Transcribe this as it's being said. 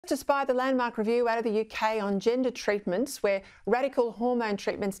Despite the landmark review out of the UK on gender treatments, where radical hormone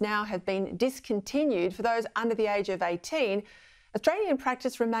treatments now have been discontinued for those under the age of 18, Australian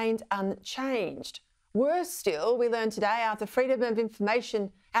practice remains unchanged. Worse still, we learned today after Freedom of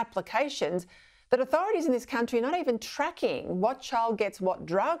Information applications that authorities in this country are not even tracking what child gets what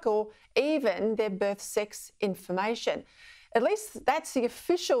drug or even their birth sex information. At least that's the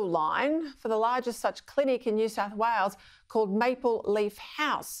official line for the largest such clinic in New South Wales called Maple Leaf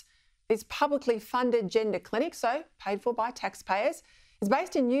House. This publicly funded gender clinic, so paid for by taxpayers, is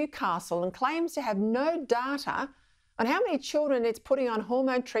based in Newcastle and claims to have no data on how many children it's putting on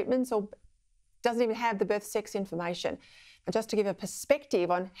hormone treatments or doesn't even have the birth sex information. And just to give a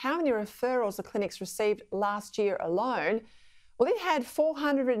perspective on how many referrals the clinics received last year alone, well, it had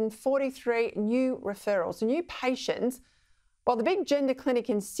 443 new referrals, new patients, while the big gender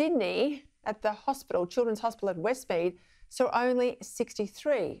clinic in Sydney at the hospital, Children's Hospital at Westmead, saw only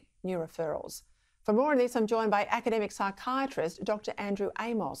 63 new referrals. For more on this, I'm joined by academic psychiatrist Dr Andrew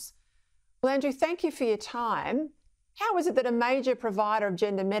Amos. Well, Andrew, thank you for your time. How is it that a major provider of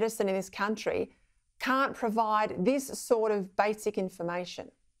gender medicine in this country can't provide this sort of basic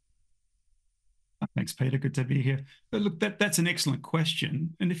information? Thanks, Peter. Good to be here. But look, that's an excellent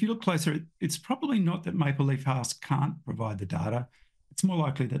question. And if you look closer, it's probably not that Maple Leaf House can't provide the data. It's more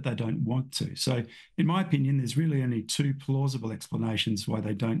likely that they don't want to. So in my opinion, there's really only two plausible explanations why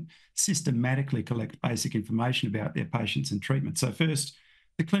they don't systematically collect basic information about their patients and treatment. So first,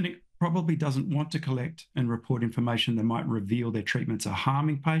 the clinic probably doesn't want to collect and report information that might reveal their treatments are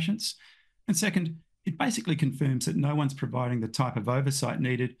harming patients. And second, it basically confirms that no one's providing the type of oversight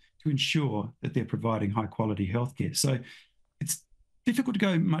needed to ensure that they're providing high quality healthcare. So it's difficult to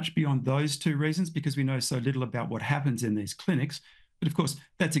go much beyond those two reasons because we know so little about what happens in these clinics. But of course,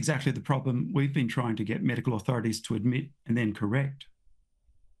 that's exactly the problem we've been trying to get medical authorities to admit and then correct.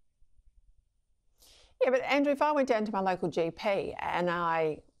 Yeah, but Andrew, if I went down to my local GP and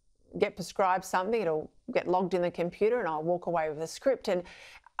I get prescribed something, it'll get logged in the computer and I'll walk away with a script. And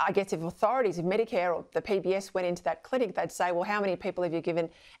I guess if authorities, if Medicare or the PBS went into that clinic, they'd say, well, how many people have you given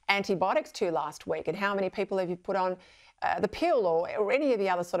antibiotics to last week? And how many people have you put on the pill or any of the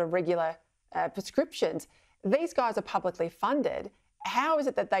other sort of regular prescriptions? These guys are publicly funded. How is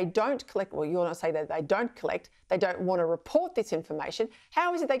it that they don't collect? Well, you're not saying that they don't collect. They don't want to report this information.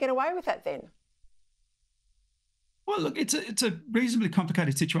 How is it they get away with that then? Well, look, it's a reasonably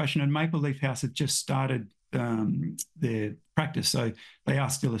complicated situation, and Maple Leaf House have just started their practice, so they are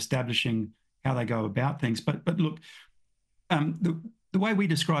still establishing how they go about things. But look, the way we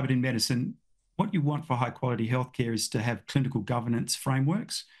describe it in medicine, what you want for high quality healthcare is to have clinical governance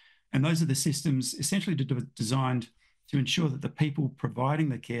frameworks, and those are the systems essentially designed to ensure that the people providing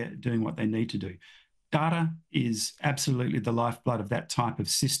the care are doing what they need to do. Data is absolutely the lifeblood of that type of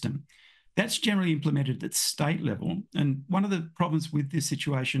system. That's generally implemented at state level. And one of the problems with this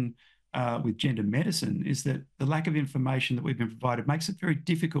situation with gender medicine is that the lack of information that we've been provided makes it very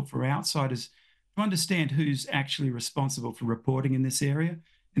difficult for outsiders to understand who's actually responsible for reporting in this area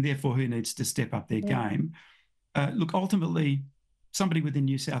and therefore who needs to step up their game. Look, ultimately, somebody within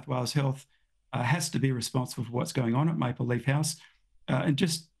New South Wales Health has to be responsible for what's going on at Maple Leaf House. And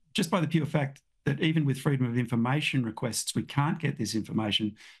just by the pure fact that even with freedom of information requests, we can't get this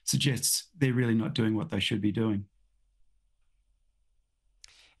information, suggests they're really not doing what they should be doing.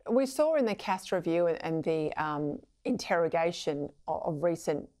 We saw in the CAS review and the interrogation of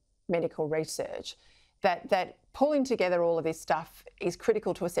recent medical research that pulling together all of this stuff is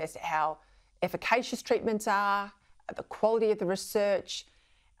critical to assess how efficacious treatments are, the quality of the research.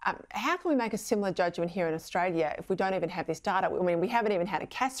 How can we make a similar judgment here in Australia if we don't even have this data? I mean, we haven't even had a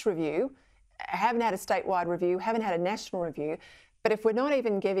CAS review, haven't had a statewide review, haven't had a national review. But if we're not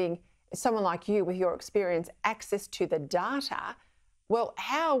even giving someone like you with your experience access to the data, well,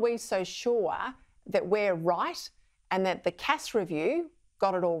 how are we so sure that we're right and that the CAS review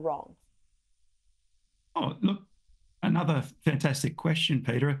got it all wrong? Oh, look, another fantastic question,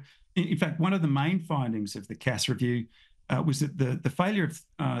 Peter. In fact, one of the main findings of the CAS review was that the failure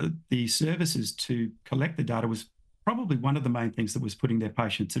of the services to collect the data was probably one of the main things that was putting their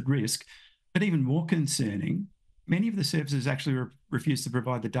patients at risk. But even more concerning, many of the services actually refused to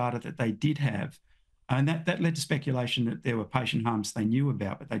provide the data that they did have. And that led to speculation that there were patient harms they knew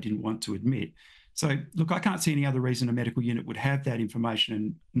about, but they didn't want to admit. So, look, I can't see any other reason a medical unit would have that information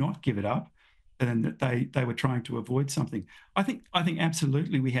and not give it up than that they were trying to avoid something. I think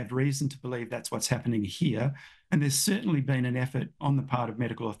absolutely we have reason to believe that's what's happening here. And there's certainly been an effort on the part of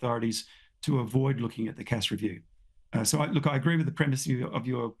medical authorities to avoid looking at the CAS review. So I agree with the premise of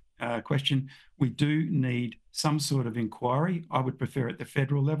your question. We do need some sort of inquiry. I would prefer at the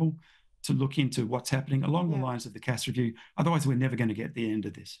federal level to look into what's happening along the lines of the CAS review. Otherwise, we're never going to get the end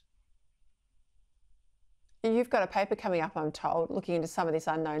of this. You've got a paper coming up, I'm told, looking into some of this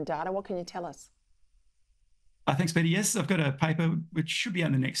unknown data. What can you tell us? Thanks, Peter. Yes, I've got a paper which should be out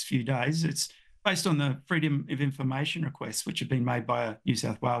in the next few days. It's based on the Freedom of Information requests, which have been made by New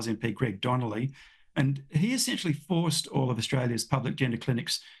South Wales MP Greg Donnelly. And he essentially forced all of Australia's public gender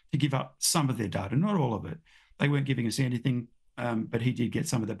clinics to give up some of their data, not all of it. They weren't giving us anything, but he did get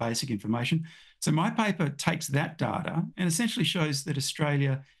some of the basic information. So my paper takes that data and essentially shows that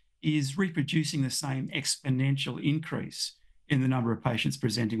Australia is reproducing the same exponential increase in the number of patients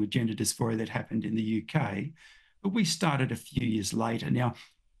presenting with gender dysphoria that happened in the UK, but we started a few years later. Now,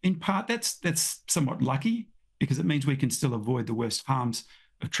 in part, that's somewhat lucky because it means we can still avoid the worst harms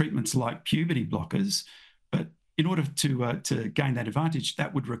of treatments like puberty blockers. But in order to gain that advantage,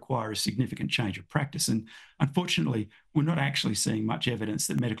 that would require a significant change of practice. And unfortunately, we're not actually seeing much evidence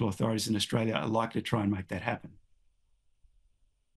that medical authorities in Australia are likely to try and make that happen.